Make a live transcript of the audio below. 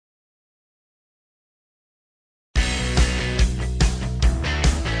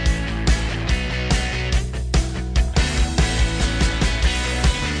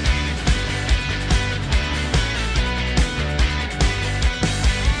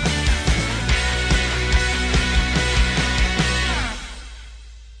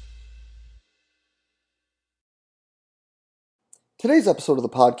Today's episode of the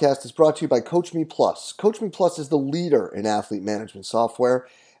podcast is brought to you by CoachMe Plus. CoachMe Plus is the leader in athlete management software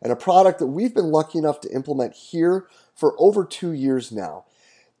and a product that we've been lucky enough to implement here for over 2 years now.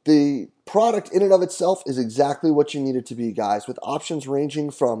 The product in and of itself is exactly what you need it to be, guys, with options ranging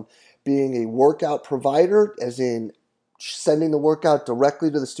from being a workout provider, as in sending the workout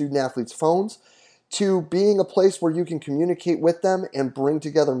directly to the student athletes' phones, to being a place where you can communicate with them and bring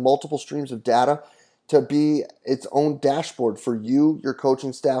together multiple streams of data to be its own dashboard for you, your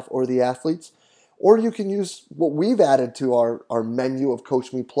coaching staff, or the athletes. Or you can use what we've added to our menu of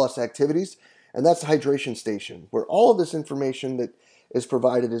CoachMe Plus activities, and that's the Hydration Station, where all of this information that is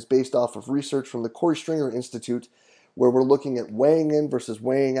provided is based off of research from the Corey Stringer Institute, where we're looking at weighing in versus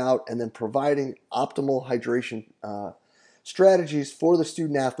weighing out and then providing optimal hydration strategies for the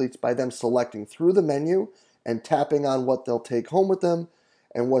student athletes by them selecting through the menu and tapping on what they'll take home with them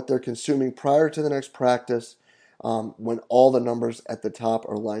and what they're consuming prior to the next practice when all the numbers at the top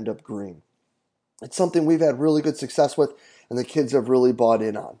are lined up green. It's something we've had really good success with and the kids have really bought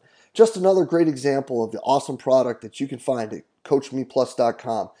in on. Just another great example of the awesome product that you can find at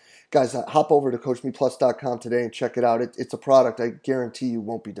CoachMePlus.com. Guys, hop over to CoachMePlus.com today and check it out. It's a product I guarantee you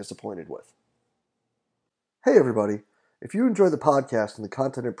won't be disappointed with. Hey everybody, if you enjoy the podcast and the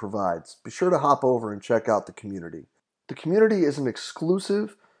content it provides, be sure to hop over and check out the community. The community is an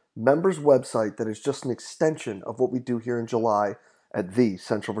exclusive members website that is just an extension of what we do here in July at the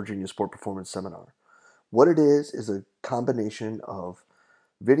Central Virginia Sport Performance Seminar. What it is a combination of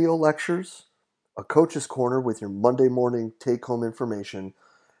video lectures, a coach's corner with your Monday morning take-home information,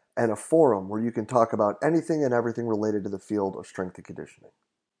 and a forum where you can talk about anything and everything related to the field of strength and conditioning.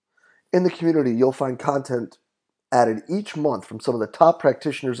 In the community, you'll find content added each month from some of the top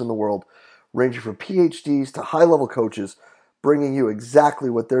practitioners in the world, ranging from PhDs to high-level coaches, bringing you exactly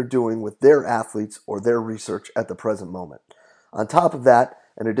what they're doing with their athletes or their research at the present moment. On top of that,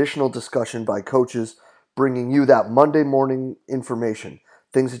 an additional discussion by coaches bringing you that Monday morning information,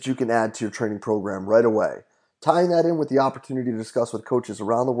 things that you can add to your training program right away. Tying that in with the opportunity to discuss with coaches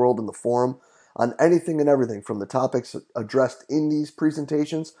around the world in the forum on anything and everything from the topics addressed in these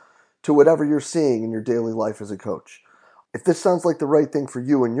presentations to whatever you're seeing in your daily life as a coach. If this sounds like the right thing for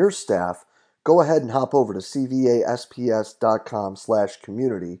you and your staff, go ahead and hop over to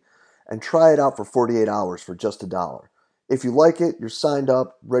cvasps.com/community and try it out for 48 hours for just $1. If you like it, you're signed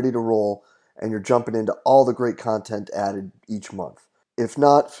up, ready to roll, and you're jumping into all the great content added each month. If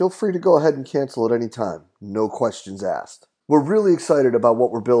not, feel free to go ahead and cancel at any time. No questions asked. We're really excited about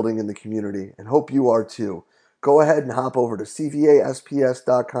what we're building in the community and hope you are too. Go ahead and hop over to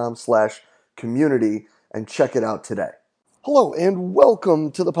cvasps.com/community and check it out today. Hello and welcome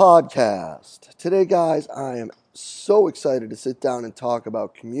to the podcast. Today, guys, I am so excited to sit down and talk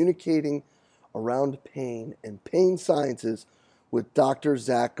about communicating around pain and pain sciences with Dr.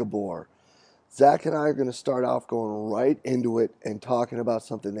 Zach Gabor. Zach and I are going to start off going right into it and talking about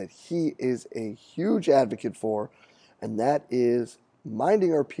something that he is a huge advocate for, and that is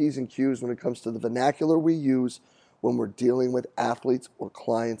minding our P's and Q's when it comes to the vernacular we use when we're dealing with athletes or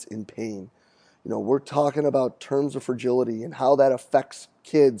clients in pain. You know, we're talking about terms of fragility and how that affects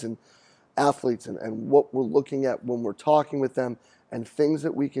kids and athletes and what we're looking at when we're talking with them and things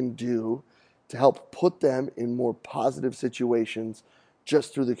that we can do to help put them in more positive situations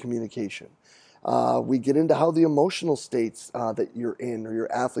just through the communication. We get into how the emotional states that you're in or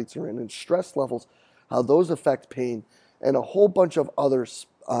your athletes are in and stress levels, how those affect pain, and a whole bunch of other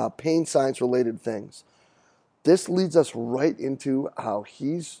pain science-related things. This leads us right into how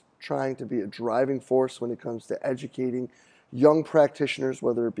he's trying to be a driving force when it comes to educating young practitioners,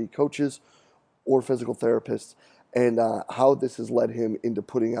 whether it be coaches or physical therapists, and how this has led him into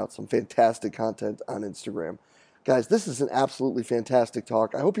putting out some fantastic content on Instagram. Guys, this is an absolutely fantastic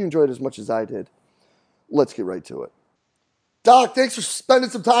talk. I hope you enjoyed it as much as I did. Let's get right to it. Doc, thanks for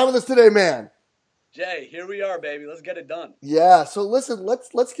spending some time with us today, man. Jay, here we are, baby. Let's get it done. Yeah, so listen,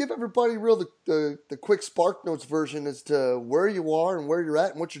 let's give everybody the quick Spark Notes version as to where you are and where you're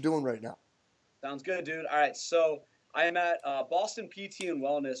at and what you're doing right now. Sounds good, dude. All right, so I am at Boston PT and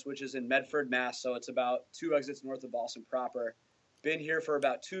Wellness, which is in Medford, Mass. So it's about 2 exits north of Boston proper. Been here for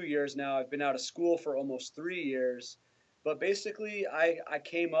about 2 years now. I've been out of school for almost 3 years. But basically, I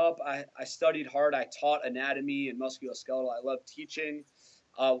came up, I studied hard. I taught anatomy and musculoskeletal. I love teaching.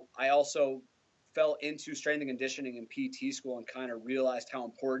 I also fell into strength and conditioning in PT school and kind of realized how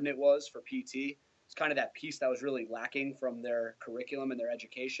important it was for PT. It's kind of that piece that was really lacking from their curriculum and their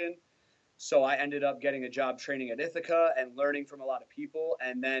education. So I ended up getting a job training at Ithaca and learning from a lot of people.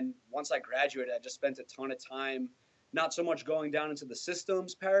 And then once I graduated, I just spent a ton of time, not so much going down into the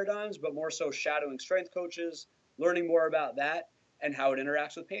systems paradigms, but more so shadowing strength coaches, learning more about that. and how it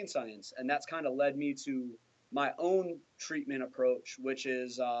interacts with pain science. And that's kind of led me to my own treatment approach, which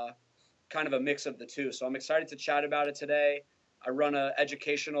is kind of a mix of the two. So I'm excited to chat about it today. I run an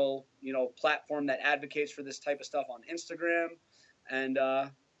educational, platform that advocates for this type of stuff on Instagram, and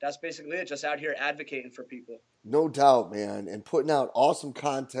that's basically it. Just out here advocating for people. No doubt, man, and putting out awesome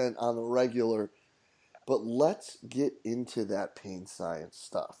content on the regular. But let's get into that pain science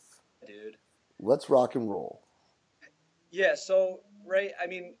stuff. Dude. Let's rock and roll. Yeah, so right, I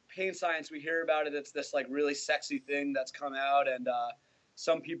mean, pain science, we hear about it. It's this like really sexy thing that's come out, and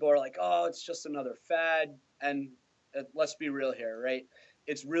some people are like, "Oh, it's just another fad." And let's be real here, right?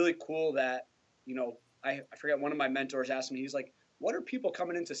 It's really cool that I forget, one of my mentors asked me, he's like, "What are people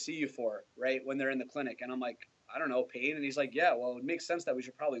coming in to see you for, right? When they're in the clinic?" And I'm like, "I don't know, pain." And he's like, "Yeah, well, it makes sense that we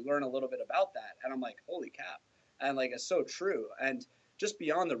should probably learn a little bit about that." And I'm like, "Holy cap!" And like, it's so true. And just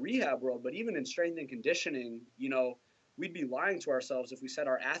beyond the rehab world, but even in strength and conditioning, we'd be lying to ourselves if we said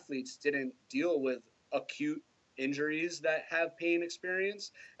our athletes didn't deal with acute injuries that have pain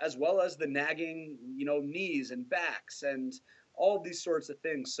experience, as well as the nagging, knees and backs and all of these sorts of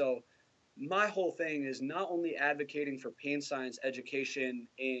things. So my whole thing is not only advocating for pain science education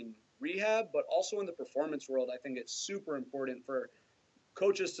in rehab, but also in the performance world. I think it's super important for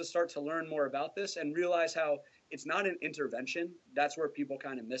coaches to start to learn more about this and realize how it's not an intervention. That's where people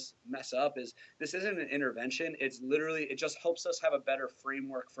kind of mess up, is this isn't an intervention. It's literally, it just helps us have a better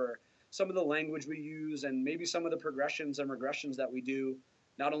framework for some of the language we use and maybe some of the progressions and regressions that we do,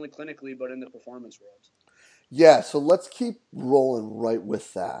 not only clinically, but in the performance world. Yeah, so let's keep rolling right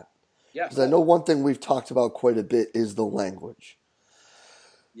with that. Yeah, Because I cool. know one thing we've talked about quite a bit is the language.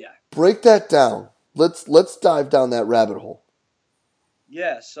 Yeah. Break that down. Let's dive down that rabbit hole.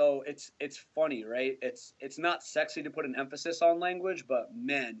 Yeah, so it's funny, right? It's not sexy to put an emphasis on language, but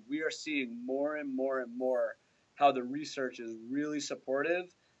man, we are seeing more and more and more how the research is really supportive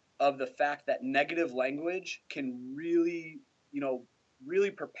of the fact that negative language can really,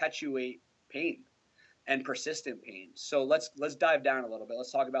 really perpetuate pain and persistent pain. So let's dive down a little bit.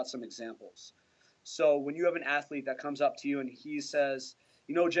 Let's talk about some examples. So when you have an athlete that comes up to you and he says,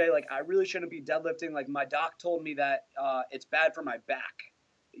 Jay, like I really shouldn't be deadlifting. Like my doc told me that it's bad for my back,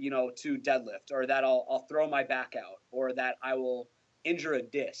 to deadlift, or that I'll throw my back out, or that I will injure a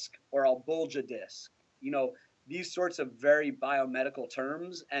disc, or I'll bulge a disc. You know, these sorts of very biomedical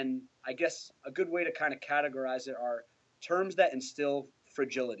terms, and I guess a good way to kind of categorize it are terms that instill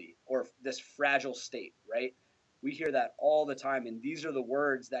fragility or this fragile state, right? We hear that all the time, and these are the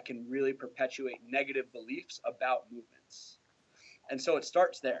words that can really perpetuate negative beliefs about movements. And so it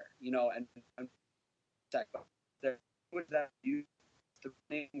starts there, and the language that use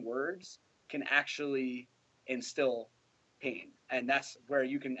the words can actually instill pain, and that's where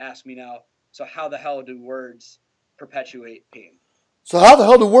you can ask me now. So how the hell do words perpetuate pain? So how the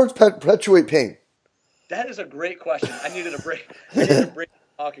hell do words perpetuate pain? That is a great question. I needed a break. I needed a break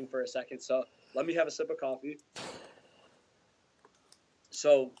talking for a second. So let me have a sip of coffee.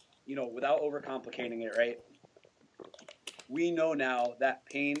 So, without overcomplicating it, right? We know now that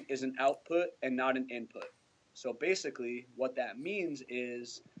pain is an output and not an input. So basically, what that means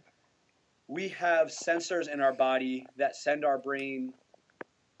is we have sensors in our body that send our brain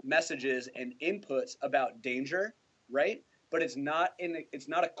messages and inputs about danger, right? But it's not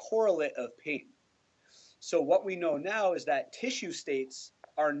a correlate of pain. So what we know now is that tissue states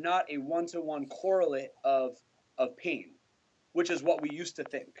are not a one-to-one correlate of pain, which is what we used to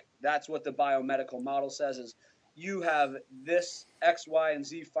think. That's what the biomedical model says, is you have this X, Y, and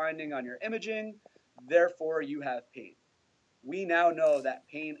Z finding on your imaging, therefore you have pain. We now know that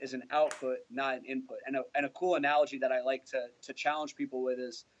pain is an output, not an input. And a cool analogy that I like to challenge people with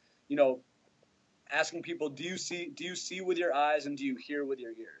is, you know, asking people, do you see with your eyes and do you hear with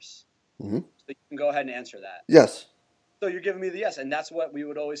your ears? Mm-hmm. So you can go ahead and answer that. Yes. So you're giving me the yes, and that's what we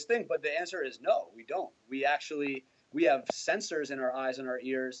would always think. But the answer is no, we don't. We have sensors in our eyes and our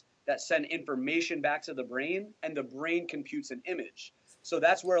ears that send information back to the brain, and the brain computes an image. So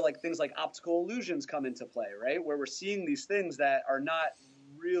that's where like things like optical illusions come into play, right? Where we're seeing these things that are not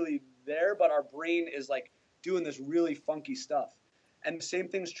really there, but our brain is like doing this really funky stuff. And the same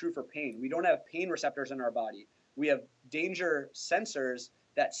thing's true for pain. We don't have pain receptors in our body. We have danger sensors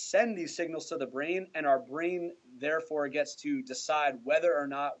that send these signals to the brain, and our brain therefore gets to decide whether or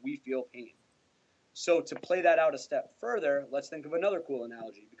not we feel pain. So to play that out a step further, let's think of another cool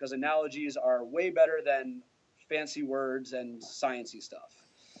analogy, because analogies are way better than fancy words and sciencey stuff.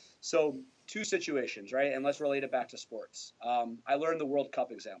 So two situations, right? And let's relate it back to sports. I learned the World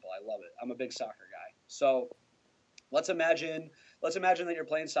Cup example. I love it. I'm a big soccer guy. So let's imagine that you're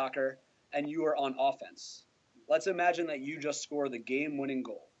playing soccer and you are on offense. let's imagine that you just score the game winning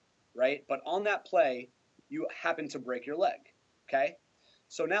goal, right? But on that play, you happen to break your leg. Okay.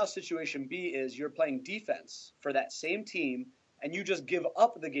 So now situation B is you're playing defense for that same team and you just give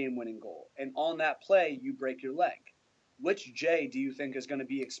up the game winning goal. And on that play, you break your leg. Which J do you think is going to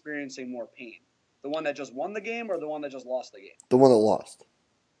be experiencing more pain? The one that just won the game or the one that just lost the game? The one that lost.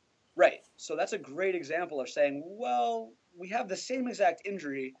 Right. So that's a great example of saying, well, we have the same exact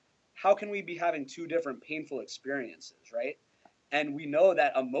injury. How can we be having two different painful experiences, right? And we know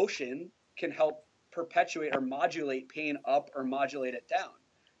that emotion can help perpetuate or modulate pain up or modulate it down.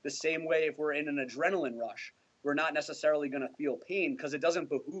 The same way if we're in an adrenaline rush, we're not necessarily going to feel pain because it doesn't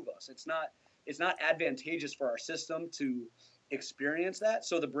behoove us. It's not advantageous for our system to experience that.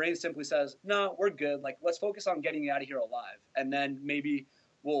 So the brain simply says, "No, we're good. Like let's focus on getting you out of here alive." And then maybe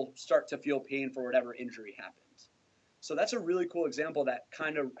we'll start to feel pain for whatever injury happens. So that's a really cool example that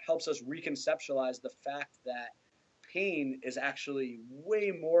kind of helps us reconceptualize the fact that pain is actually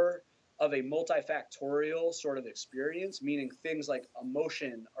way more of a multifactorial sort of experience, meaning things like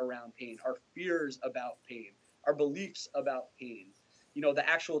emotion around pain, our fears about pain, our beliefs about pain. The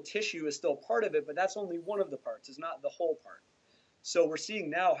actual tissue is still part of it, but that's only one of the parts. It's not the whole part. So we're seeing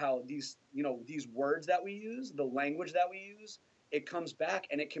now how these words that we use, the language that we use, it comes back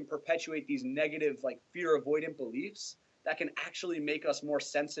and it can perpetuate these negative like fear avoidant beliefs that can actually make us more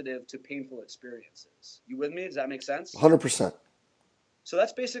sensitive to painful experiences. You with me? Does that make sense? 100%. So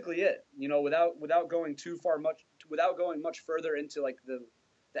that's basically it. Without going too far much without going much further into like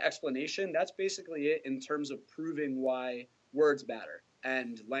the explanation, that's basically it in terms of proving why words matter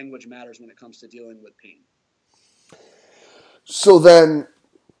and language matters when it comes to dealing with pain. So then,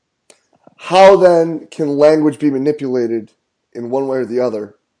 how then can language be manipulated in one way or the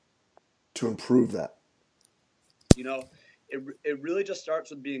other to improve that? You know, it really just starts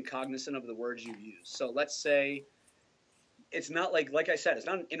with being cognizant of the words you use. So let's say it's not like I said, it's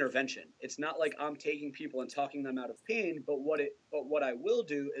not an intervention. It's not like I'm taking people and talking them out of pain, but what I will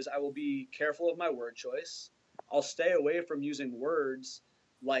do is I will be careful of my word choice. I'll stay away from using words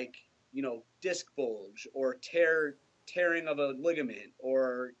like, disc bulge or tearing of a ligament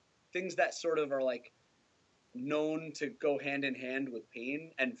or things that sort of are like known to go hand in hand with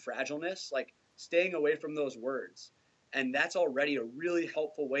pain and fragileness, like staying away from those words. And that's already a really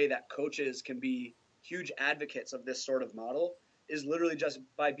helpful way that coaches can be huge advocates of this sort of model is literally just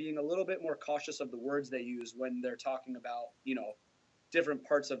by being a little bit more cautious of the words they use when they're talking about, different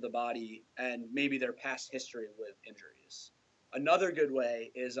parts of the body and maybe their past history with injuries. Another good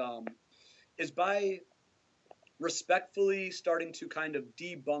way is by respectfully starting to kind of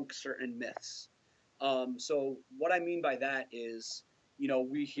debunk certain myths. So what I mean by that is,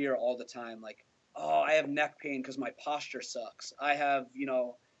 we hear all the time like, oh, I have neck pain because my posture sucks. I have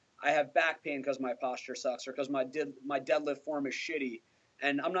back pain because my posture sucks or because my deadlift form is shitty.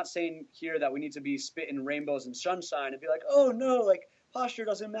 And I'm not saying here that we need to be spitting rainbows and sunshine and be like, oh no, like posture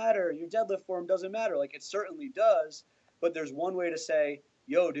doesn't matter, your deadlift form doesn't matter. Like it certainly does, but there's one way to say,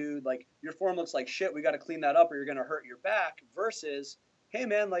 yo, dude, like your form looks like shit. We got to clean that up or you're gonna hurt your back. Versus, hey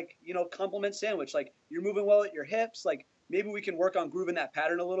man, like compliment sandwich. Like you're moving well at your hips. Like maybe we can work on grooving that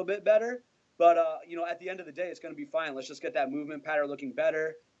pattern a little bit better. But at the end of the day, it's gonna be fine. Let's just get that movement pattern looking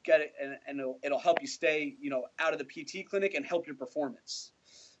better. Get it, and it'll help you stay out of the PT clinic and help your performance.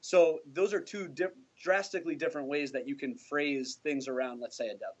 So those are two drastically different ways that you can phrase things around, let's say,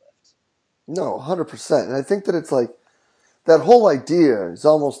 a deadlift. No, 100%. And I think that it's like that whole idea is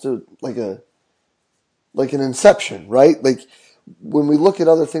almost like an inception, right? Like when we look at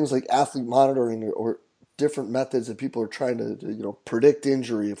other things like athlete monitoring or different methods that people are trying to predict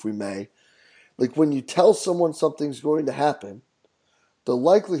injury, if we may. Like when you tell someone something's going to happen, the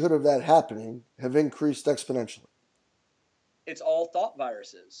likelihood of that happening have increased exponentially. It's all thought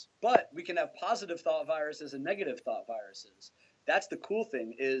viruses, but we can have positive thought viruses and negative thought viruses. That's the cool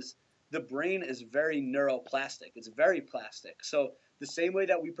thing is the brain is very neuroplastic. It's very plastic. So the same way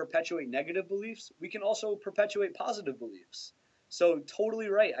that we perpetuate negative beliefs, we can also perpetuate positive beliefs. So totally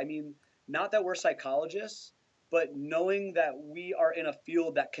right. I mean, not that we're psychologists, but knowing that we are in a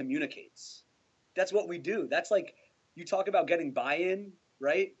field that communicates. That's what we do. That's like you talk about getting buy-in,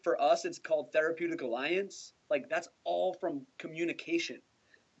 right? For us, it's called therapeutic alliance. Like that's all from communication.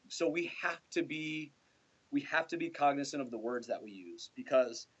 So we have to be cognizant of the words that we use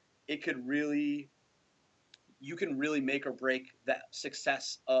because it could really you can really make or break that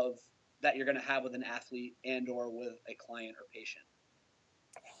success of that you're going to have with an athlete and or with a client or patient.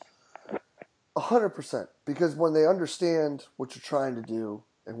 100%. Because when they understand what you're trying to do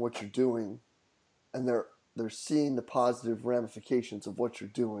and what you're doing, and they're seeing the positive ramifications of what you're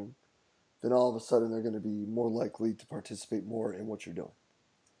doing, then all of a sudden they're going to be more likely to participate more in what you're doing.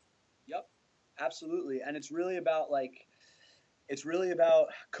 Yep, absolutely. And it's really about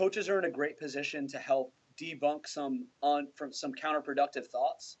coaches are in a great position to help debunk from some counterproductive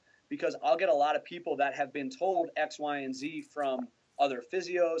thoughts, because I'll get a lot of people that have been told X, Y, and Z from other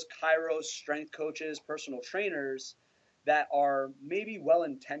physios, chiros, strength coaches, personal trainers that are maybe well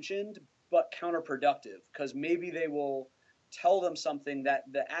intentioned but counterproductive, because maybe they will tell them something that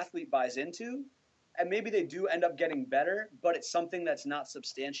the athlete buys into, and maybe they do end up getting better, but it's something that's not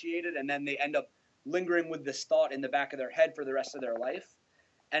substantiated, and then they end up lingering with this thought in the back of their head for the rest of their life,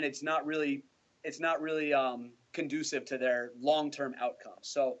 and it's not really conducive to their long-term outcome.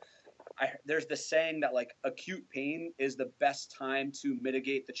 So there's the saying that like acute pain is the best time to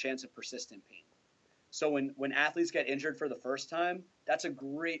mitigate the chance of persistent pain. So when athletes get injured for the first time, that's a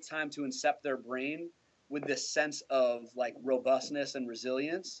great time to incept their brain with this sense of like robustness and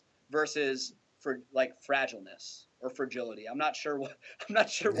resilience versus for like fragileness or fragility. I'm not sure what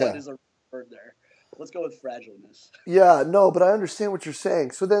Yeah. is a word there. Let's go with fragileness. Yeah, no, but I understand what you're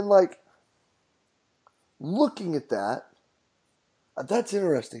saying. So then, like, looking at that, that's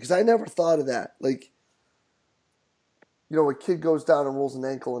interesting because I never thought of that. Like, a kid goes down and rolls an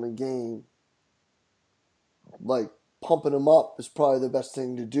ankle in a game, like, pumping him up is probably the best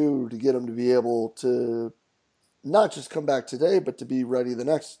thing to do to get him to be able to not just come back today, but to be ready the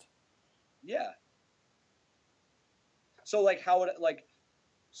next. Yeah. So like how would like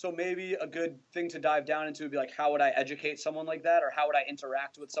so maybe a good thing to dive down into would be like how would I educate someone like that, or how would I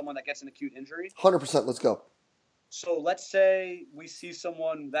interact with someone that gets an acute injury? 100%, let's go. So let's say we see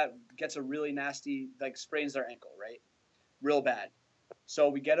someone that gets a really nasty, like sprains their ankle, right? Real bad. So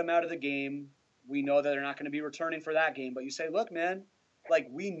we get them out of the game. We know that they're not going to be returning for that game. But you say, look, man, like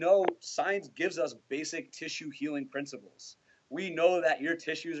we know science gives us basic tissue healing principles. We know that your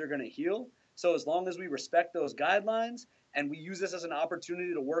tissues are going to heal. So as long as we respect those guidelines and we use this as an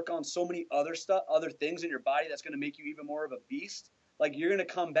opportunity to work on so many other things in your body that's going to make you even more of a beast, like you're going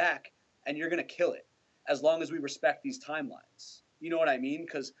to come back and you're going to kill it as long as we respect these timelines. You know what I mean?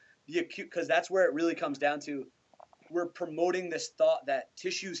 Because that's where it really comes down to. We're promoting this thought that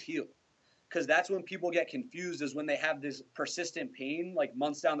tissues heal, because that's when people get confused, is when they have this persistent pain like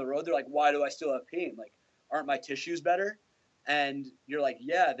months down the road. They're like, why do I still have pain? Like, aren't my tissues better? And you're like,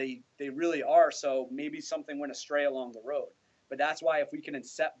 yeah, they really are. So maybe something went astray along the road. But that's why if we can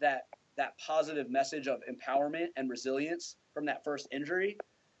accept that positive message of empowerment and resilience from that first injury,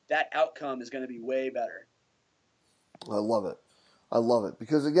 that outcome is going to be way better. I love it. I love it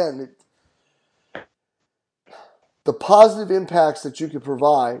because, again, the positive impacts that you can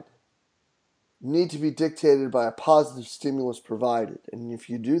provide need to be dictated by a positive stimulus provided. And if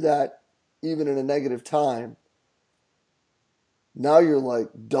you do that, even in a negative time, now you're like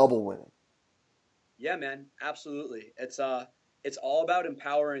double winning. Yeah, man, absolutely. It's all about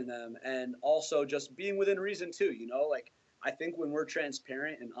empowering them and also just being within reason too, you know? Like I think when we're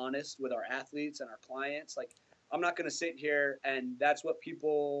transparent and honest with our athletes and our clients, like I'm not going to sit here and that's what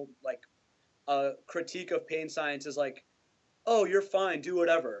people like a critique of pain science is like, "Oh, you're fine, do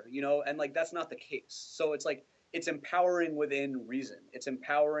whatever," you know? And like that's not the case. So it's like it's empowering within reason. It's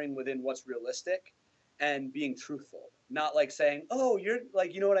empowering within what's realistic and being truthful. Not like saying, "Oh, you're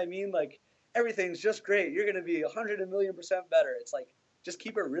like, you know what I mean? Like everything's just great. You're going to be 100 million% better." It's like just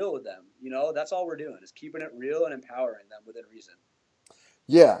keep it real with them, you know? That's all we're doing is keeping it real and empowering them within reason.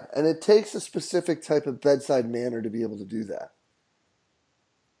 Yeah, and it takes a specific type of bedside manner to be able to do that.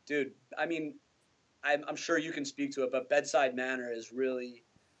 Dude, I mean, I'm sure you can speak to it, but bedside manner is really,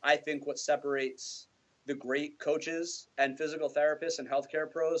 I think, what separates the great coaches and physical therapists and healthcare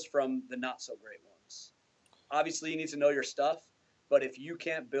pros from the not so great ones. Obviously, you need to know your stuff, but if you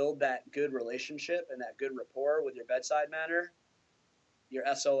can't build that good relationship and that good rapport with your bedside manner, you're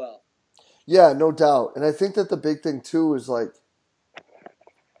SOL. Yeah, no doubt. And I think that the big thing too is like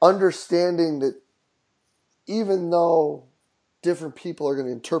understanding that even though different people are going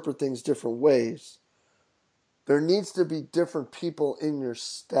to interpret things different ways, there needs to be different people in your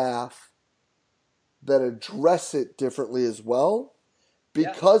staff that address it differently as well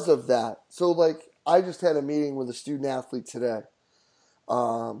Yeah. because of that. So, like, I just had a meeting with a student athlete today.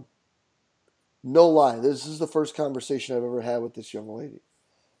 Um, no lie, this is the first conversation I've ever had with this young lady.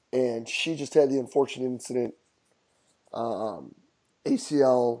 And she just had the unfortunate incident,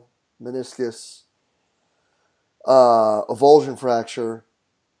 ACL, meniscus, avulsion fracture.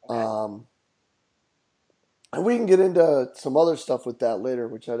 Okay. Um, and we can get into some other stuff with that later,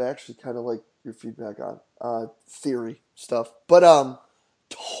 which I'd actually kind of like your feedback on, theory stuff. But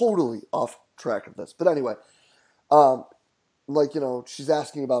totally off track of this. But anyway, um, I'm like, she's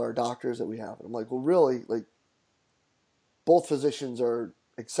asking about our doctors that we have. And I'm like, well, really, like, both physicians are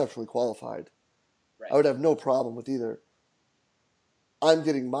exceptionally qualified. I Right. would have no problem with either. I'm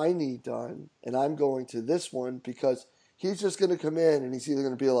getting my knee done, and I'm going to this one because he's just going to come in and he's either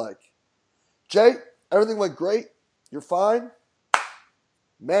going to be like, Jay, everything went great. You're fine.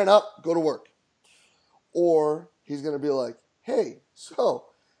 Man up. Go to work. Or he's going to be like, hey, so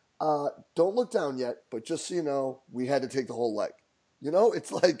don't look down yet, but just so you know, we had to take the whole leg.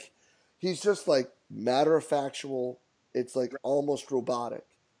 It's like he's just like matter of factual. It's like Right. almost robotic.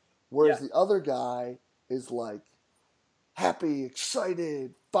 Yeah. Whereas the other guy is like happy,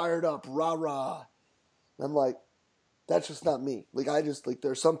 excited, fired up, rah rah. And I'm like, that's just not me. Like I just like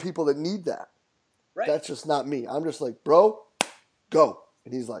there's some people that need that. Right. That's just not me. I'm just like, bro, go.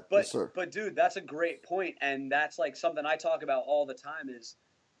 And he's like, yes, But sir. but dude, that's a great point, and that's like something I talk about all the time. Is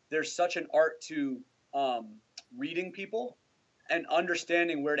there's such an art to um, reading people and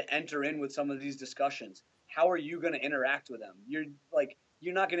understanding where to enter in with some of these discussions. How are you going to interact with them? You're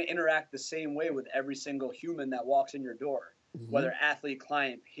not going to interact the same way with every single human that walks in your door, Mm-hmm. whether athlete,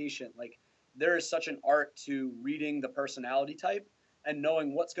 client, patient. Like there is such an art to reading the personality type and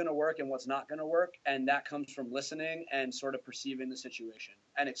knowing what's going to work and what's not going to work, and that comes from listening and sort of perceiving the situation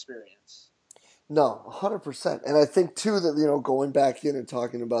and experience. No, 100%. And I think, too, that, going back in and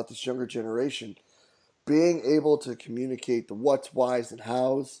talking about this younger generation, being able to communicate the what's, whys, and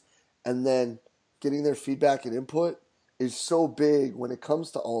hows, and then getting their feedback and input is so big when it comes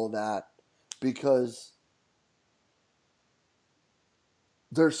to all of that because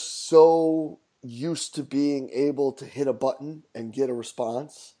they're so used to being able to hit a button and get a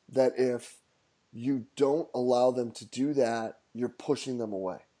response that if you don't allow them to do that, you're pushing them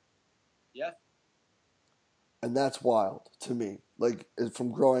away. Yeah. And that's wild to me. Like,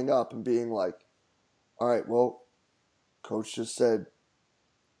 from growing up and being like, all right, well, coach just said,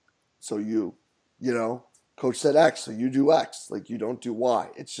 so coach said X, so you do X. Like, you don't do Y.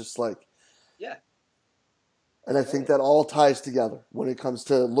 It's just like, Yeah. and I think Totally. that all ties together when it comes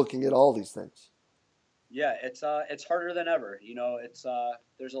to looking at all these things. Yeah, it's harder than ever. It's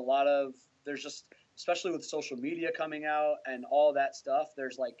there's a lot of there's just especially with social media coming out and all that stuff.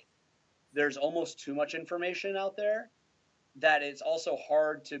 There's almost too much information out there that it's also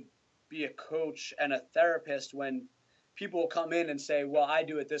hard to be a coach and a therapist when people come in and say, "Well, I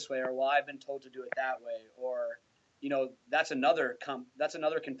do it this way," or "Well, I've been told to do it that way," or that's another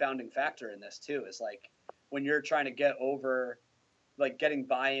confounding factor in this too. Is like when you're trying to get over like getting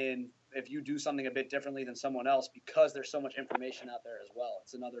buy-in if you do something a bit differently than someone else because there's so much information out there as well.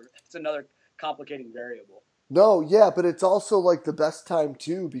 It's another complicating variable. No, yeah, but it's also like the best time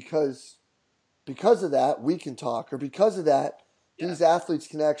too because of that we can talk, or because of that Yeah, these athletes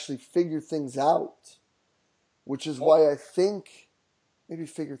can actually figure things out, which is why totally. I think maybe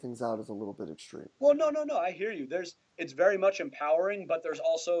figure things out is a little bit extreme. Well, no, no, no. I hear you. It's very much empowering, but there's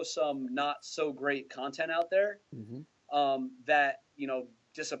also some not so great content out there Mm-hmm. that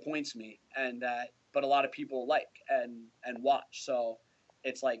disappoints me, and but a lot of people like and watch. So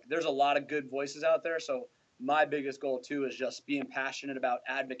it's like there's a lot of good voices out there. So my biggest goal too is just being passionate about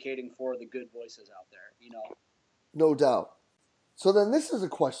advocating for the good voices out there. No doubt. So then this is a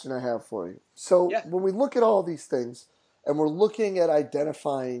question I have for you. So Yeah. when we look at all these things and we're looking at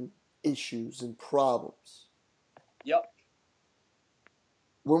identifying issues and problems, Yep.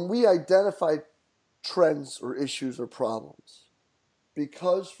 when we identify trends or issues or problems,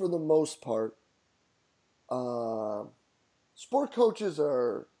 because for the most part, uh, sport coaches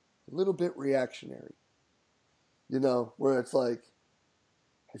are a little bit reactionary, where it's like,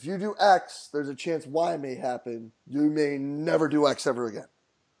 if you do X, there's a chance Y may happen. You may never do X ever again.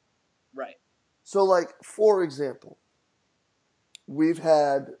 Right. So, like, for example, we've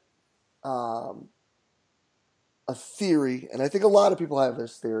had um, a theory, and I think a lot of people have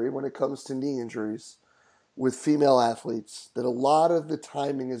this theory when it comes to knee injuries with female athletes, that a lot of the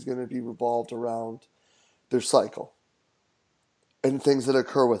timing is going to be revolved around their cycle and things that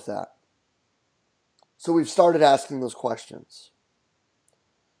occur with that. So we've started asking those questions.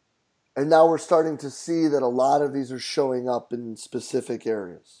 And now we're starting to see that a lot of these are showing up in specific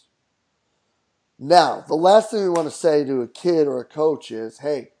areas. Now, the last thing we want to say to a kid or a coach is,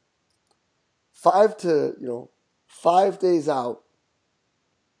 hey, 5 days out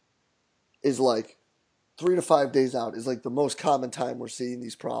is like 3 to 5 days out is like the most common time we're seeing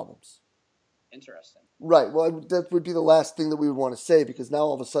these problems. Interesting. Right. Well, that would be the last thing that we would want to say, because now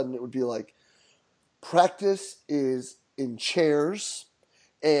all of a sudden it would be like practice is in chairs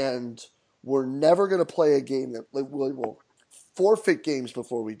and we're never going to play a game that, like, we'll forfeit games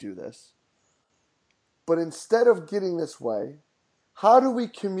before we do this. But instead of getting this way, how do we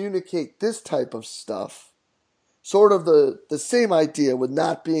communicate this type of stuff? Sort of the same idea with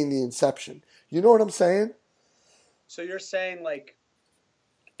not being the inception. You know what I'm saying? So you're saying like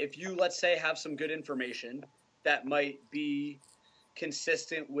if you, let's say, have some good information that might be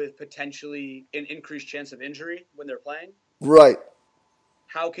consistent with potentially an increased chance of injury when they're playing, Right.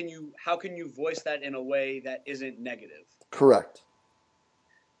 how can you voice that in a way that isn't negative? Correct.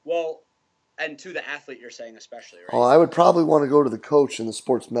 Well, and to the athlete, you're saying especially, Oh, right? I would probably want to go to the coach and the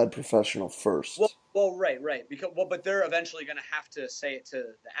sports med professional Well, first. well, right, because but they're eventually going to have to say it to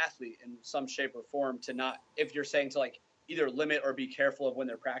the athlete in some shape or form to not, if you're saying to like either limit or be careful of when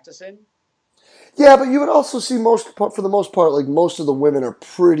they're practicing. Yeah, but you would also see for the most part, like most of the women are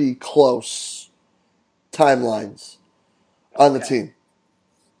pretty close timelines on the Okay. team.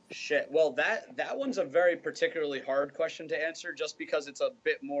 Shit. Well, that one's a very particularly hard question to answer, just because it's a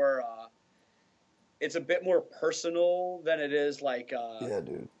bit more personal than it is Yeah,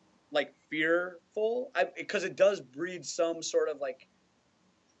 dude. like fearful. Because it does breed some sort of like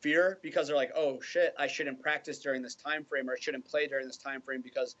fear, because they're like, oh shit, I shouldn't practice during this time frame, or I shouldn't play during this time frame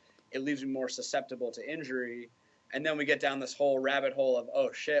because it leaves me more susceptible to injury. And then we get down this whole rabbit hole of,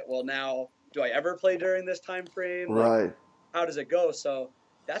 oh shit, well now do I ever play during this time frame? Like, Right. how does it go? So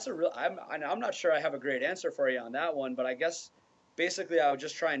that's a real. I'm not sure I have a great answer for you on that one, but I guess basically I would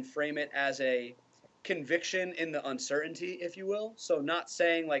just try and frame it as a conviction in the uncertainty, if you will. So not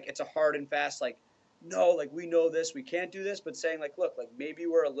saying like it's a hard and fast like no, like we know this, we can't do this, but saying like look, like maybe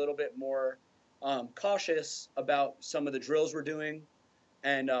we're a little bit more cautious about some of the drills we're doing,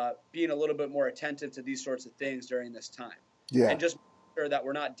 and being a little bit more attentive to these sorts of things during this time, Yeah. and just make sure that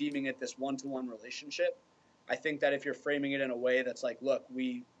we're not deeming it this one-to-one relationship. I think that if you're framing it in a way that's like, look,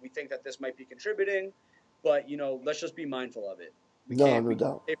 we think that this might be contributing, but let's just be mindful of it. We No, can't no we can't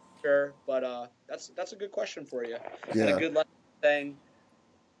doubt. say for sure, but that's a good question for you, and a Yeah. good lesson saying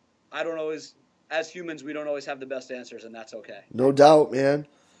I don't always, as humans, we don't always have the best answers, and that's okay. No doubt, man.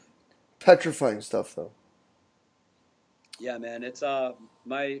 Petrifying stuff, though. Yeah, man. It's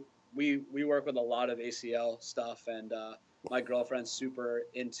my we work with a lot of ACL stuff, and my girlfriend's super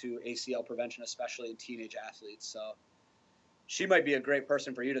into ACL prevention, especially in teenage athletes. So she might be a great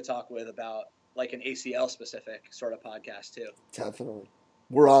person for you to talk with about like an ACL specific sort of podcast too. Definitely.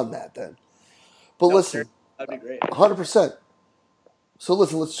 We're on that then. But No, seriously, listen, that'd be great. 100%. So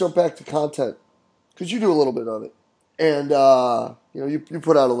listen, let's jump back to content because you do a little bit of it, and you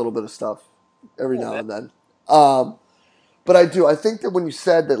put out a little bit of stuff every Cool, now man. and then. Um, but I do. I think that when you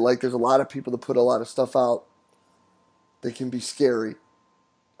said that, like, there's a lot of people that put a lot of stuff out, they can be scary,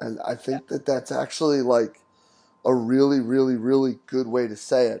 and I Yeah, think that that's actually like a really, really, really good way to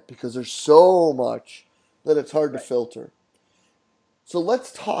say it because there's so much that it's hard to right. filter. So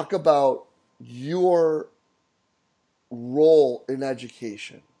let's talk about your role in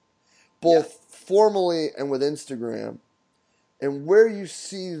education, Yeah. both formally and with Instagram, and where you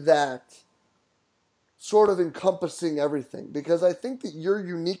see that sort of encompassing everything. Because I think that your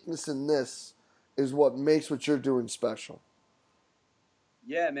uniqueness in this is what makes what you're doing special.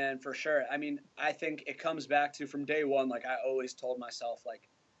 Yeah, man, for sure. I mean, I think it comes back to from day one. Like I always told myself, like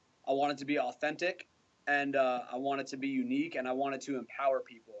I wanted to be authentic, and I wanted to be unique, and I wanted to empower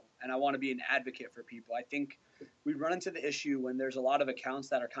people, and I want to be an advocate for people. I think we run into the issue when there's a lot of accounts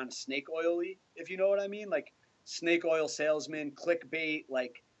that are kind of snake oily, if you know what I mean, like snake oil salesman, clickbait,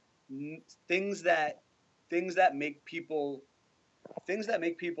 like n- things that things that make people things that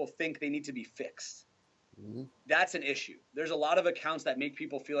make people think they need to be fixed. Mm-hmm. That's an issue. There's a lot of accounts that make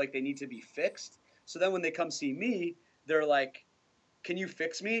people feel like they need to be fixed. So then when they come see me, they're like, can you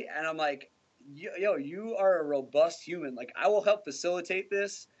fix me? And I'm like, yo, you are a robust human. Like, I will help facilitate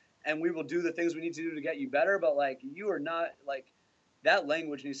this, and we will do the things we need to do to get you better. But like, you are not like that.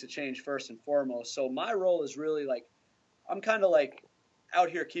 Language needs to change first and foremost. So my role is really like, I'm kind of like out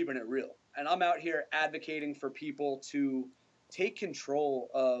here keeping it real, and I'm out here advocating for people to take control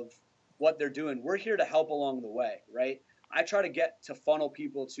of what they're doing. We're here to help along the way, right? I try to get to funnel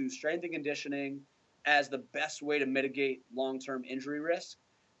people to strength and conditioning as the best way to mitigate long-term injury risk.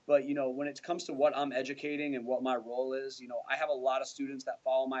 But when it comes to what I'm educating and what my role is, I have a lot of students that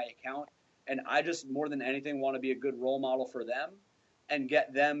follow my account, and I just more than anything want to be a good role model for them and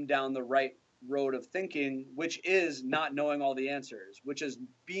get them down the right road of thinking, which is not knowing all the answers, which is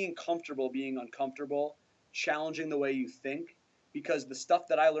being comfortable being uncomfortable, challenging the way you think, because the stuff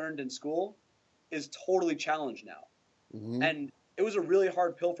that I learned in school is totally challenged now. Mm-hmm. And it was a really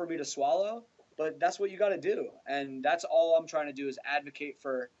hard pill for me to swallow, but that's what you got to do. And that's all I'm trying to do is advocate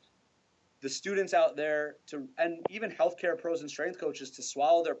for the students out there to, and even healthcare pros and strength coaches, to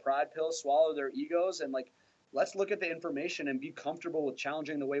swallow their pride pills, swallow their egos, and like, let's look at the information and be comfortable with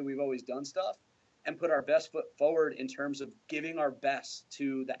challenging the way we've always done stuff and put our best foot forward in terms of giving our best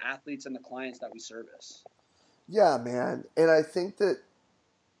to the athletes and the clients that we service. Yeah, man. And I think that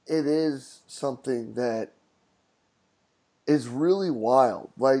it is something that is really wild.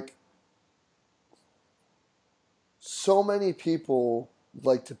 Like, so many people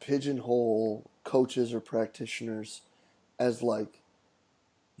like to pigeonhole coaches or practitioners as like,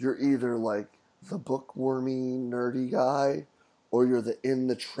 you're either like the bookwormy, nerdy guy, or you're the in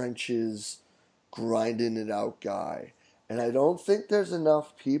the trenches, grinding it out guy. And I don't think there's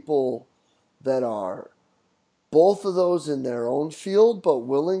enough people that are both of those in their own field, but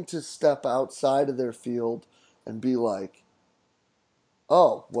willing to step outside of their field and be like,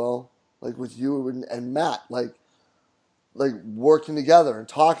 oh, well, like with you and Matt, like working together and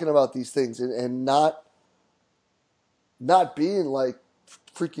talking about these things, and not being like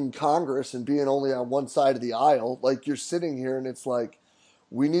freaking Congress and being only on one side of the aisle. Like, you're sitting here and it's like,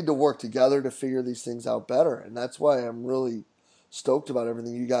 we need to work together to figure these things out better. And that's why I'm really stoked about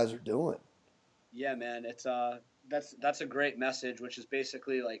everything you guys are doing. Yeah, man, it's that's a great message, which is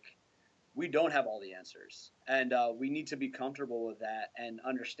basically like, we don't have all the answers, and we need to be comfortable with that and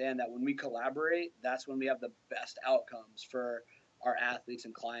understand that when we collaborate, that's when we have the best outcomes for our athletes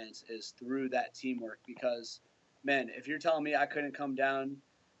and clients, is through that teamwork. Because, man, if you're telling me I couldn't come down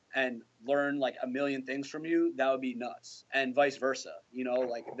and learn like a million things from you, that would be nuts, and vice versa.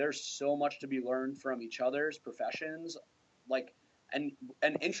 Like, there's so much to be learned from each other's professions, like, and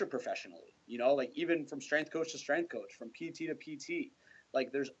intra-professionally, like, even from strength coach to strength coach, from PT to PT.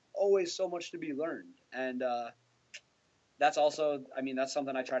 Like, there's always so much to be learned, and that's also, I mean, that's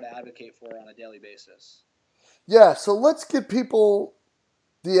something I try to advocate for on a daily basis. Yeah, so let's give people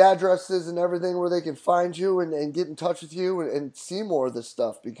the addresses and everything where they can find you and get in touch with you and see more of this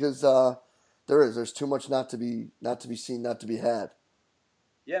stuff, because there's too much not to be seen, not to be had.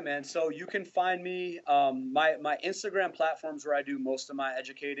 Yeah, man. So you can find me. My Instagram platforms where I do most of my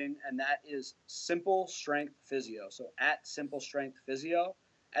educating, and that is Simple Strength Physio. So at Simple Strength Physio,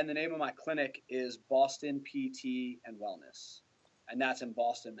 and the name of my clinic is Boston PT and Wellness, and that's in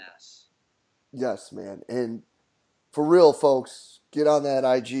Boston, Mass. Yes, man. And for real, folks, get on that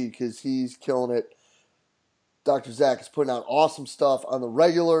IG because he's killing it. Dr. Zach is putting out awesome stuff on the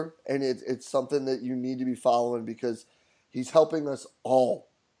regular, and it's something that you need to be following because he's helping us all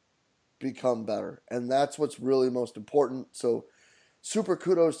become better. And that's what's really most important. So, super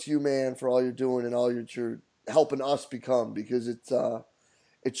kudos to you, man, for all you're doing and all you're helping us become, because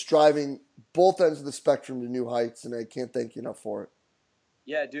it's driving both ends of the spectrum to new heights, and I can't thank you enough for it.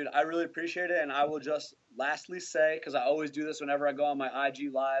 Yeah, dude, I really appreciate it. And I will just lastly say, because I always do this whenever I go on my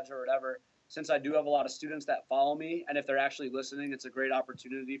IG lives or whatever, since I do have a lot of students that follow me, and if they're actually listening, it's a great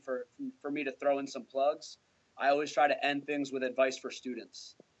opportunity for me to throw in some plugs. I always try to end things with advice for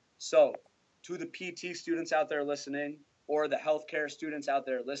students. So, to the PT students out there listening, or the healthcare students out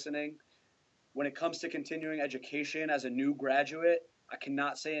there listening, when it comes to continuing education as a new graduate, I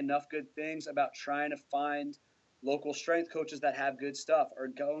cannot say enough good things about trying to find local strength coaches that have good stuff, or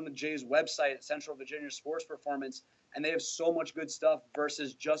going to Jay's website at Central Virginia Sports Performance, and they have so much good stuff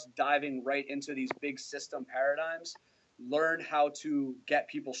versus just diving right into these big system paradigms. Learn how to get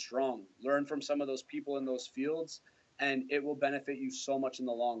people strong, learn from some of those people in those fields, and it will benefit you so much in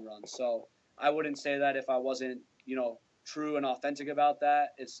the long run. So I wouldn't say that if I wasn't, true and authentic about that.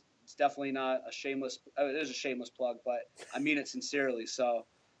 It's definitely not a shameless. It is a shameless plug, but I mean it sincerely. So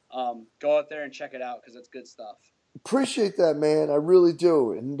go out there and check it out because it's good stuff. Appreciate that, man. I really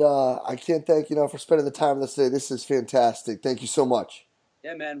do. And I can't thank you enough for spending the time with us today. This is fantastic. Thank you so much.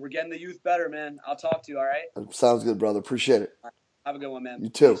 Yeah, man, we're getting the youth better, man. I'll talk to you. All right. Sounds good, brother. Appreciate it. All right. Have a good one, man. You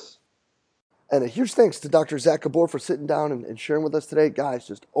too. Peace. And a huge thanks to Dr. Zach Gabor for sitting down and sharing with us today. Guys,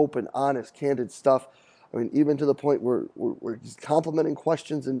 just open, honest, candid stuff. I mean, even to the point where we're just complimenting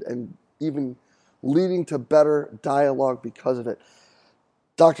questions and even leading to better dialogue because of it.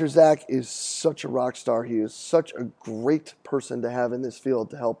 Dr. Zach is such a rock star. He is such a great person to have in this field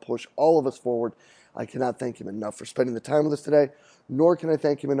to help push all of us forward. I cannot thank him enough for spending the time with us today, nor can I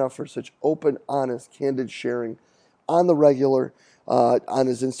thank him enough for such open, honest, candid sharing on the regular on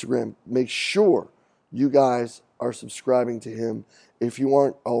his Instagram. Make sure you guys are subscribing to him. If you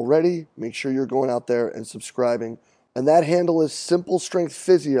aren't already, make sure you're going out there and subscribing. And that handle is Simple Strength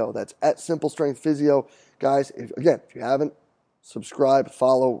Physio. That's at Simple Strength Physio. Guys, if you haven't, subscribe,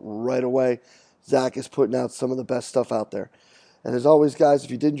 follow right away. Zach is putting out some of the best stuff out there. And as always, guys,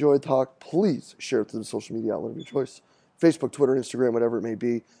 if you did enjoy the talk, please share it to the social media outlet of your choice. Facebook, Twitter, Instagram, whatever it may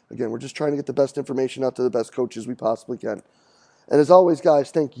be. Again, we're just trying to get the best information out to the best coaches we possibly can. And as always,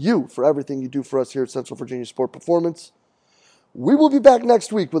 guys, thank you for everything you do for us here at Central Virginia Sport Performance. We will be back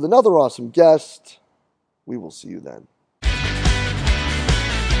next week with another awesome guest. We will see you then.